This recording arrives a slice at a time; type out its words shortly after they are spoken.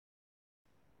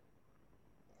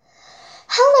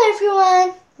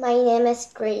everyone, my name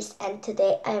is Grace and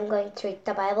today I am going to read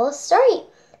the Bible story.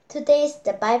 Today's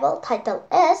the Bible title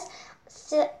is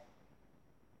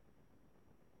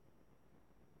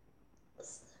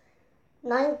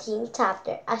 19th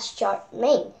chapter, a short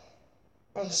man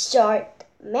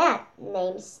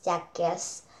named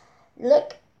Zacchaeus.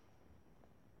 Luke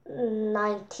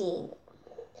 19.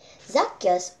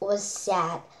 Zacchaeus was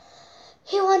sad.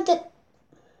 He wanted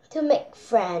to make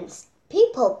friends.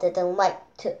 People didn't like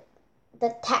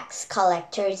the tax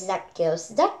collector Zacchaeus.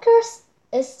 Zacchaeus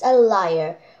is a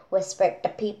liar, whispered the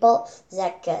people.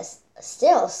 Zacchaeus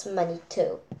steals money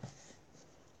too.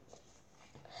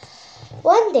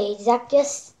 One day,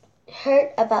 Zacchaeus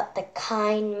heard about the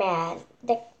kind man.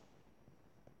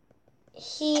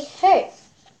 He heard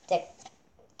the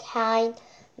kind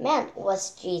man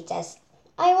was Jesus.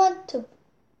 I want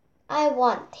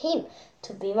him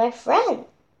to be my friend,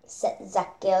 said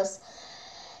Zacchaeus.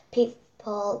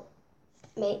 People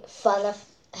made fun of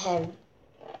him.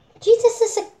 Jesus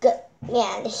is a good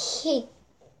man. He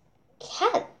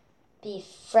can't be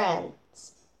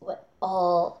friends with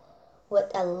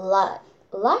a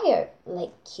liar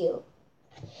like you.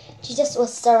 Jesus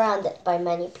was surrounded by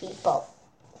many people.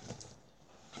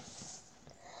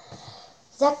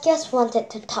 Zacchaeus wanted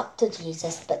to talk to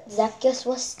Jesus, but Zacchaeus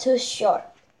was too short.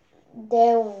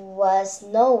 There was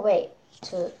no way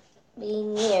to be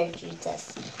near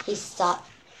Jesus. He thought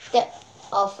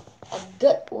of a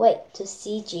good way to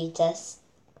see Jesus.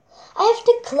 I have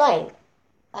to climb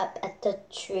up at the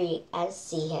tree and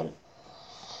see him.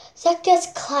 Zacchaeus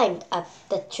climbed up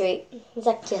the tree.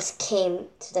 Zacchaeus came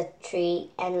to the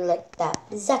tree and looked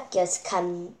up. Zacchaeus,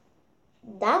 come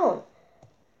down.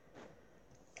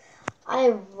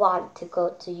 I want to go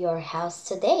to your house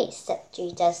today, said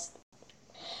Jesus.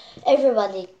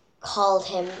 Everybody called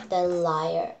him the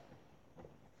liar.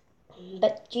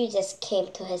 But Jesus came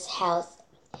to his house.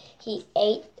 He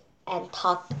ate and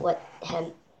talked with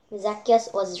him. Zacchaeus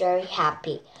was very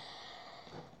happy.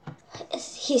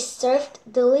 He served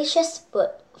delicious food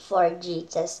for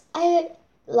Jesus. I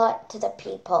lied to the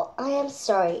people. I am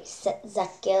sorry, said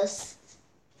Zacchaeus.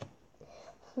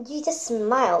 Jesus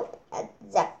smiled at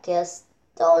Zacchaeus.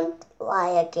 Don't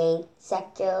lie again,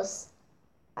 Zacchaeus.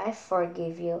 I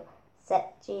forgive you,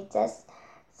 said Jesus.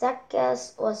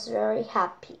 Zacchaeus was very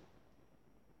happy.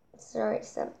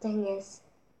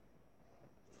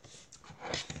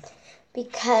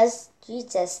 Because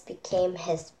Jesus became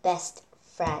his best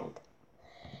friend.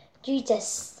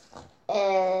 Jesus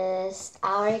is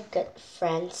our good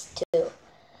friends too.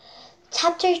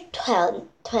 Chapter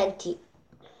 20.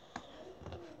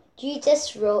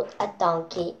 Jesus rode a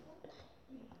donkey.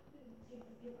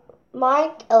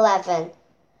 Mark 11.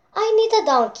 I need a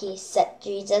donkey, said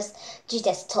Jesus.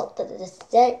 Jesus told the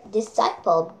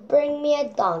disciple, bring me a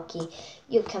donkey.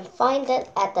 You can find it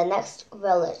at the next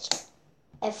village.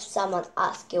 If someone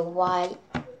asks you why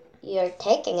you're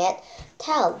taking it,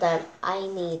 tell them I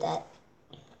need it.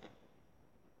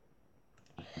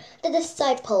 The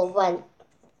disciple went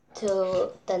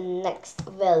to the next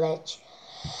village.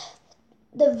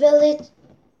 The village,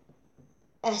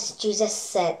 as Jesus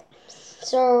said,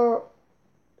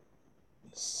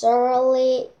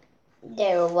 surely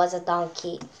there was a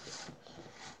donkey.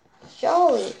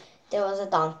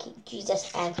 Jesus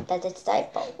and the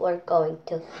disciple were going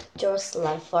to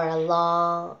Jerusalem for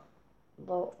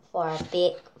a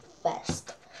big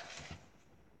fest.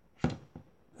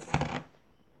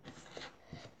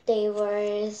 They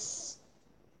were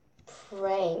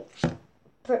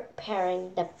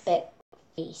preparing the big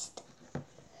feast.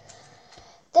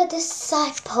 The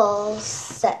disciples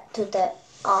said to the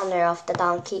owner of the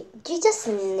donkey, Jesus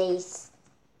needs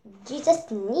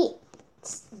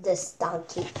this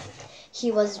donkey.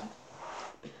 He was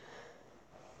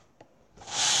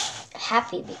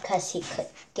happy because he could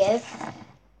give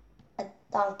a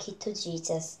donkey to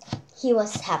Jesus. He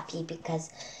was happy because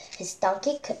his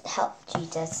donkey could help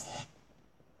Jesus.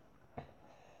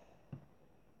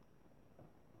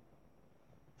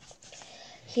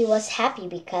 He was happy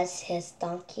because his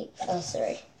donkey,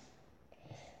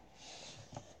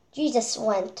 Jesus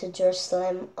went to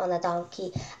Jerusalem on a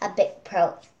donkey. A big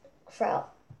crowd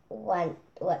went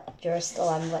with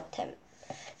Jerusalem with him.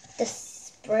 They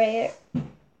spread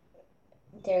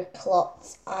their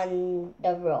clothes on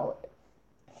the road.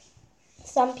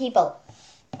 Some people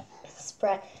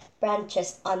spread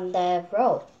branches on the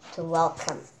road to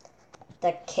welcome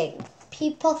the king.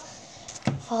 People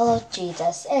followed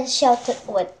Jesus and shouted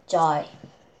with joy.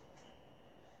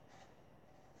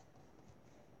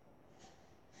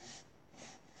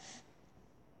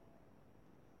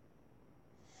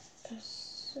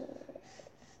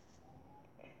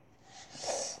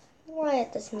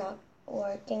 it is not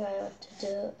working? I want to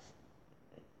do.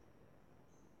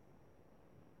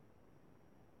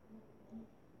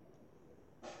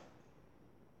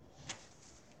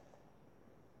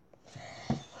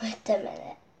 Wait a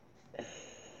minute.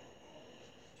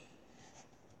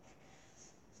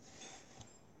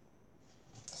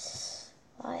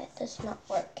 Why it is not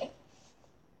working?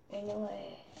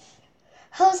 Anyway.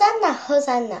 Hosanna,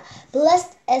 Hosanna!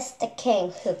 Blessed is the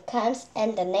King who comes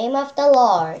in the name of the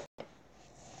Lord.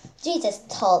 Jesus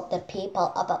told the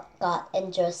people about God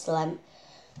in Jerusalem.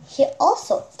 He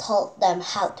also told them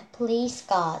how to please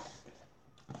God.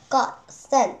 God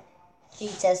sent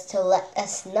Jesus to let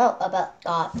us know about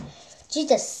God.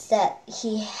 Jesus said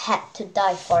he had to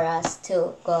die for us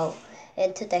to go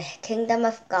into the kingdom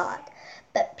of God.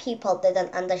 But people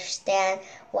didn't understand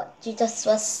what Jesus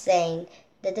was saying.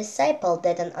 The disciple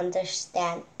didn't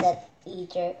understand that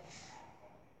either.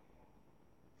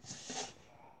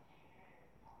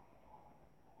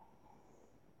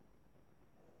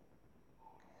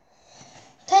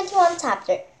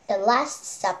 Chapter, the Last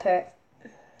Supper,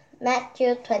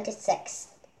 Matthew 26.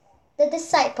 The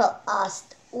disciple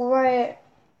asked, "Where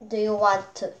do you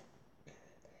want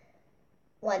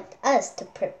us to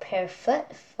prepare food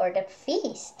for the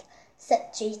feast?"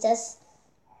 said Jesus.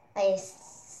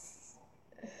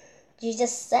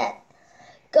 Jesus said,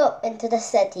 "Go into the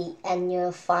city and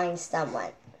you'll find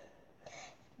someone."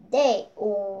 They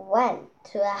went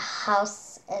to a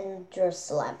house in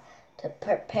Jerusalem to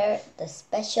prepare the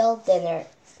special dinner.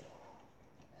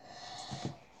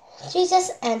 Jesus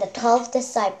and the 12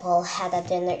 disciples had a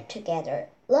dinner together.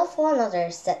 "Love one another,"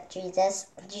 said Jesus.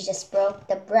 Jesus broke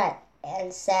the bread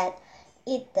and said,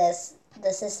 "Eat this.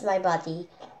 This is my body.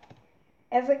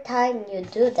 Every time you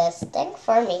do this, think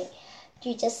for me."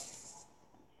 Jesus'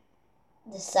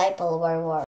 disciples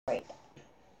were worried.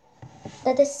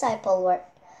 The disciples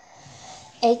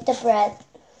ate the bread.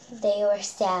 They were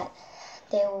sad.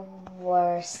 They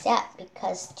were sad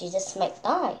because Jesus might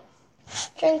die.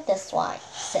 "Drink this wine,"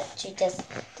 said Jesus.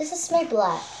 "This is my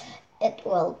blood. It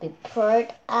will be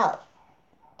poured out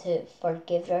to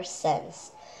forgive your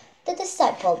sins." The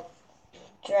disciples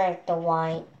drank the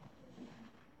wine.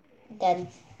 Then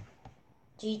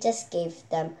Jesus gave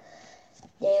them.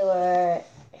 They were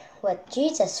with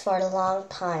Jesus for a long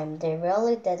time. They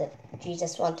really didn't.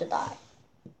 Jesus want to die.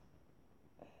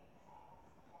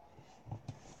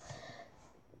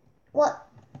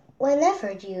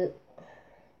 Whenever you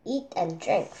eat and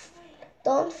drink,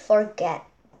 don't forget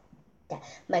that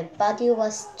my body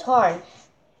was torn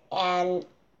and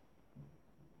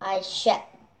I shed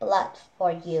blood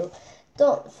for you.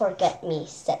 Don't forget me,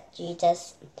 said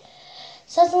Jesus.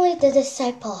 Suddenly the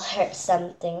disciple heard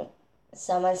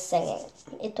someone singing.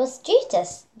 It was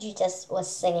Jesus. Jesus was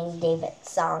singing David's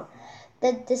song.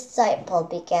 The disciple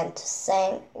began to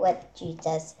sing with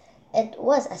Jesus. It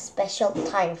was a special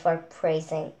time for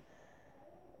praising.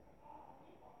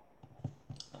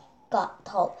 God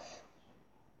told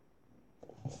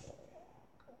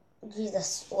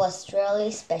Jesus was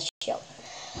really special.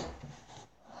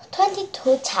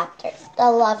 22 chapter, the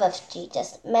love of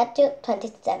Jesus, Matthew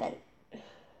 27.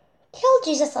 Kill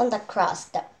Jesus on the cross,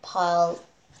 the Pilate.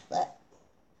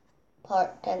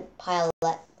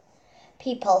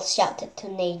 People shouted to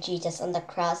nail Jesus on the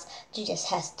cross. Jesus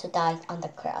has to die on the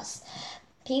cross.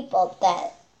 People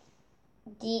that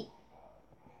beat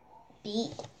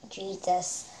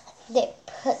Jesus, they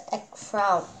put a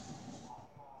crown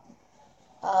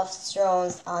of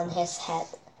thorns on his head.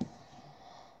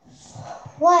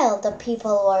 While the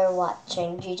people were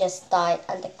watching, Jesus died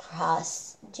on the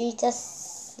cross.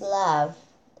 Jesus loved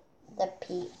the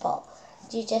people.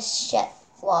 Jesus shed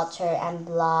water and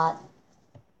blood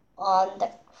on the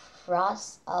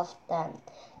cross of them.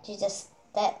 Jesus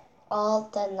did all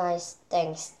the nice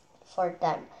things for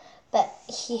them, but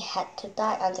he had to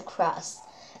die on the cross.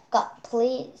 God,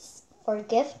 please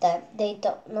forgive them. They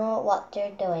don't know what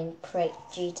they're doing, prayed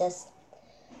Jesus.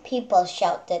 People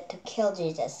shouted to kill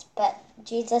Jesus, but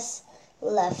Jesus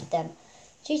loved them.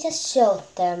 Jesus showed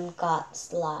them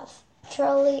God's love.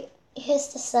 Truly, he's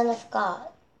the Son of God,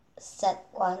 said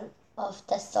one of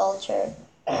the soldiers.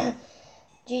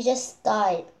 Jesus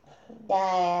died.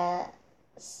 The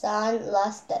sun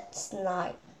lost its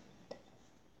night.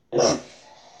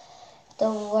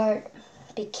 The world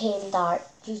became dark.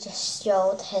 Jesus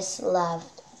showed his love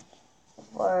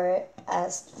for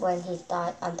us when he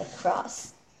died on the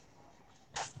cross.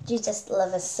 Jesus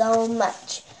loved us so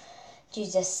much.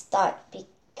 Jesus died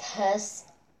because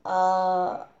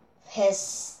of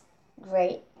his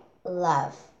great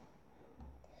love.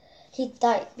 He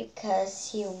died because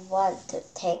he wanted to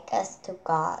take us to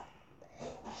God.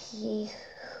 He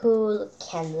who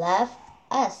can love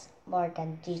us more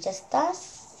than Jesus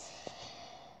does?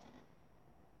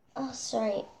 Oh,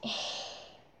 sorry.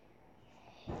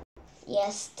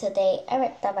 Yes, today I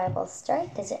read the Bible story.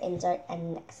 Did you enjoy?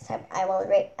 And next time I will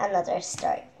read another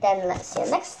story. Then let's see you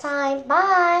next time.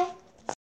 Bye!